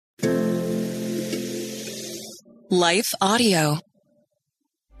Life Audio.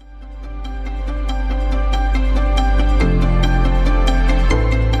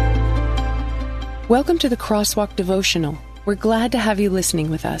 Welcome to the Crosswalk Devotional. We're glad to have you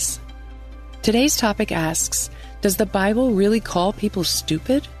listening with us. Today's topic asks, does the Bible really call people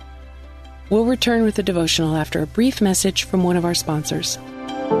stupid? We'll return with the devotional after a brief message from one of our sponsors.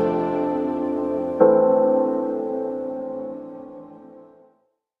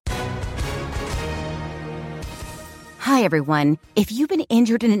 Hi, everyone. If you've been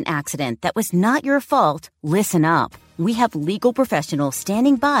injured in an accident that was not your fault, listen up. We have legal professionals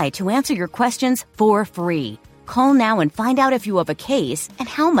standing by to answer your questions for free. Call now and find out if you have a case and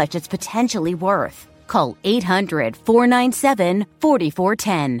how much it's potentially worth. Call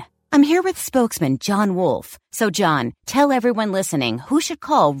 800-497-4410. I'm here with spokesman John Wolf. So, John, tell everyone listening who should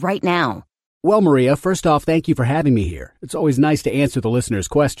call right now. Well, Maria, first off, thank you for having me here. It's always nice to answer the listeners'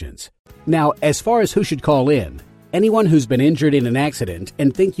 questions. Now, as far as who should call in, anyone who's been injured in an accident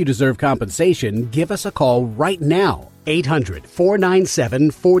and think you deserve compensation, give us a call right now.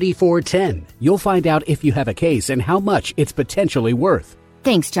 800-497-4410. You'll find out if you have a case and how much it's potentially worth.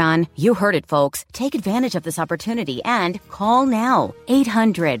 Thanks, John. You heard it, folks. Take advantage of this opportunity and call now.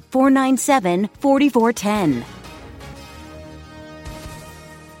 800-497-4410.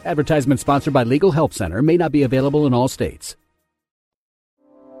 Advertisement sponsored by Legal Help Center. May not be available in all states.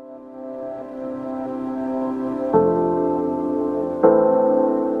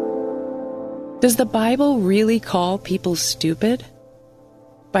 Does the Bible really call people stupid?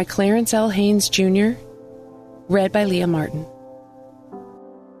 By Clarence L. Haynes, Jr., read by Leah Martin.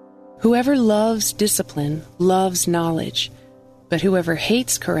 Whoever loves discipline loves knowledge, but whoever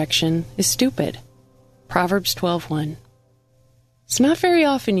hates correction is stupid. Proverbs 12:1. It's not very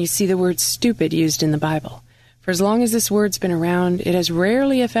often you see the word stupid used in the Bible. For as long as this word's been around, it has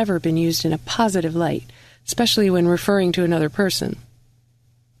rarely, if ever, been used in a positive light, especially when referring to another person.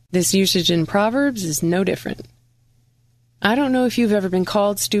 This usage in Proverbs is no different. I don't know if you've ever been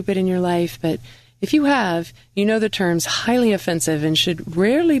called stupid in your life, but if you have, you know the term's highly offensive and should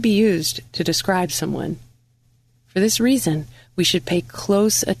rarely be used to describe someone. For this reason, we should pay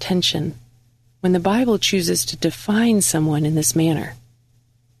close attention when the Bible chooses to define someone in this manner.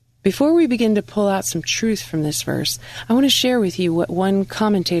 Before we begin to pull out some truth from this verse, I want to share with you what one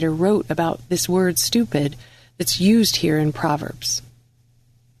commentator wrote about this word stupid that's used here in Proverbs.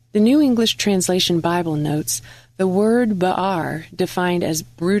 The New English Translation Bible notes, the word ba'ar, defined as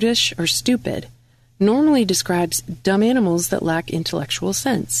brutish or stupid, normally describes dumb animals that lack intellectual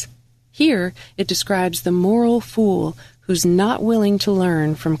sense. Here, it describes the moral fool who's not willing to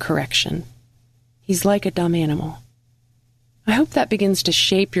learn from correction. He's like a dumb animal. I hope that begins to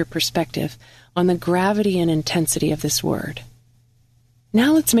shape your perspective on the gravity and intensity of this word.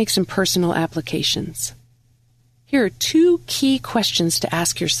 Now let's make some personal applications. Here are two key questions to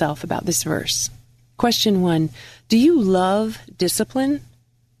ask yourself about this verse. Question 1, do you love discipline?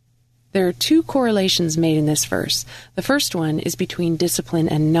 There are two correlations made in this verse. The first one is between discipline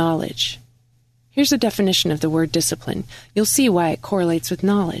and knowledge. Here's a definition of the word discipline. You'll see why it correlates with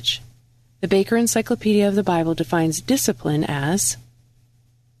knowledge. The Baker Encyclopedia of the Bible defines discipline as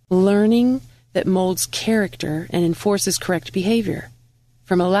learning that molds character and enforces correct behavior,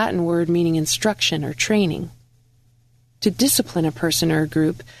 from a Latin word meaning instruction or training. To discipline a person or a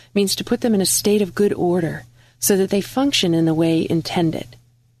group means to put them in a state of good order so that they function in the way intended.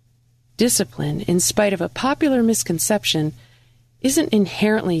 Discipline, in spite of a popular misconception, isn't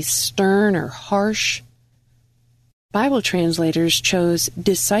inherently stern or harsh. Bible translators chose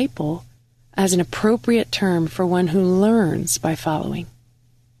disciple as an appropriate term for one who learns by following.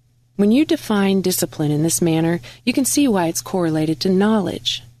 When you define discipline in this manner, you can see why it's correlated to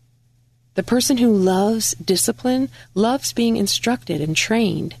knowledge. The person who loves discipline loves being instructed and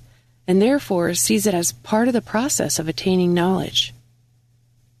trained, and therefore sees it as part of the process of attaining knowledge.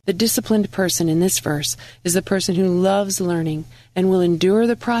 The disciplined person in this verse is the person who loves learning and will endure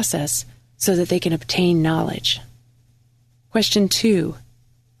the process so that they can obtain knowledge. Question 2,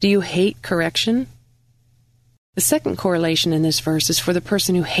 do you hate correction? The second correlation in this verse is for the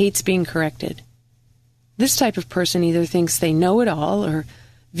person who hates being corrected. This type of person either thinks they know it all or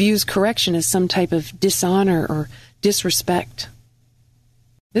views correction as some type of dishonor or disrespect.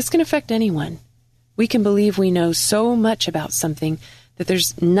 This can affect anyone. We can believe we know so much about something that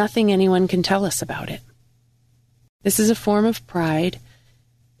there's nothing anyone can tell us about it. This is a form of pride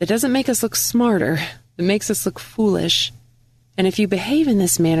that doesn't make us look smarter, it makes us look foolish. And if you behave in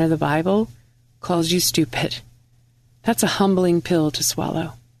this manner, the Bible calls you stupid. That's a humbling pill to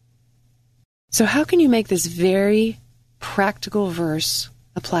swallow. So how can you make this very practical verse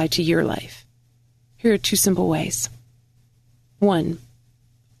apply to your life? Here are 2 simple ways. 1.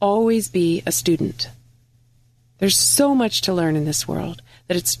 Always be a student. There's so much to learn in this world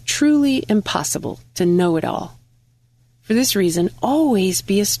that it's truly impossible to know it all. For this reason, always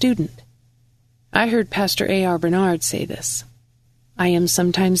be a student. I heard Pastor A.R. Bernard say this: I am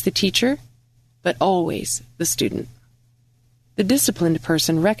sometimes the teacher, but always the student. The disciplined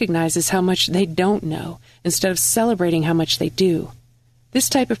person recognizes how much they don't know instead of celebrating how much they do. This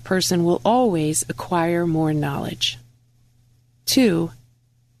type of person will always acquire more knowledge. 2.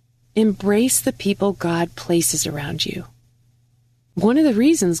 Embrace the people God places around you. One of the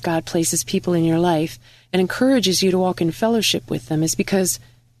reasons God places people in your life and encourages you to walk in fellowship with them is because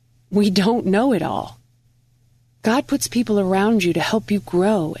we don't know it all. God puts people around you to help you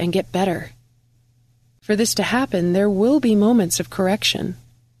grow and get better. For this to happen, there will be moments of correction.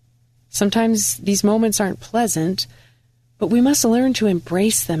 Sometimes these moments aren't pleasant, but we must learn to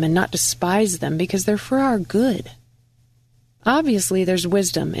embrace them and not despise them because they're for our good. Obviously, there's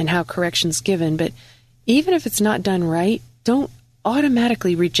wisdom in how correction's given, but even if it's not done right, don't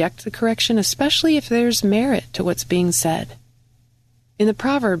automatically reject the correction, especially if there's merit to what's being said. In the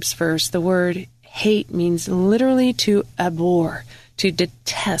Proverbs verse, the word hate means literally to abhor, to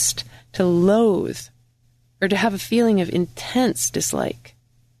detest, to loathe, or to have a feeling of intense dislike.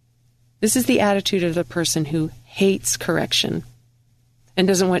 This is the attitude of the person who hates correction and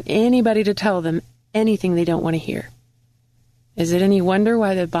doesn't want anybody to tell them anything they don't want to hear. Is it any wonder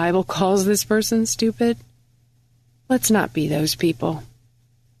why the Bible calls this person stupid? Let's not be those people.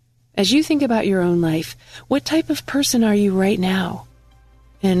 As you think about your own life, what type of person are you right now?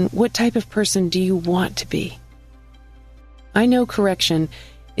 And what type of person do you want to be? I know correction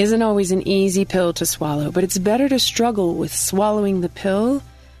isn't always an easy pill to swallow, but it's better to struggle with swallowing the pill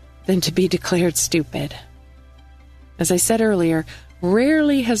than to be declared stupid. As I said earlier,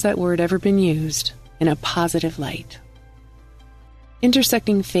 rarely has that word ever been used in a positive light.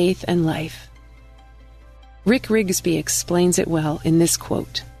 Intersecting faith and life. Rick Rigsby explains it well in this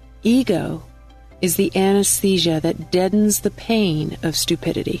quote: "Ego is the anesthesia that deadens the pain of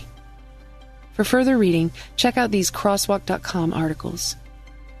stupidity." For further reading, check out these Crosswalk.com articles.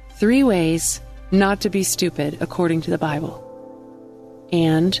 3 ways not to be stupid according to the Bible.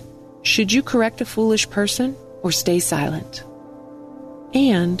 And should you correct a foolish person or stay silent?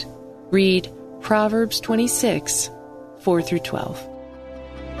 And read Proverbs 26, 4 through 12.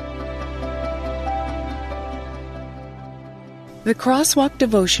 The Crosswalk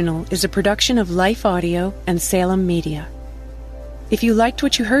Devotional is a production of Life Audio and Salem Media. If you liked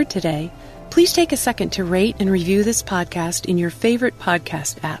what you heard today, please take a second to rate and review this podcast in your favorite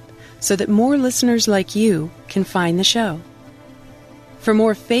podcast app so that more listeners like you can find the show. For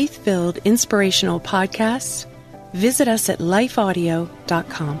more faith-filled, inspirational podcasts, visit us at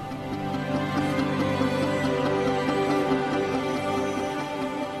lifeaudio.com.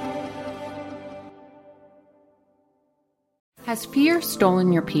 Has fear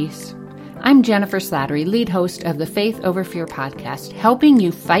stolen your peace? I'm Jennifer Slattery, lead host of the Faith Over Fear podcast, helping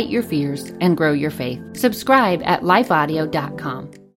you fight your fears and grow your faith. Subscribe at lifeaudio.com.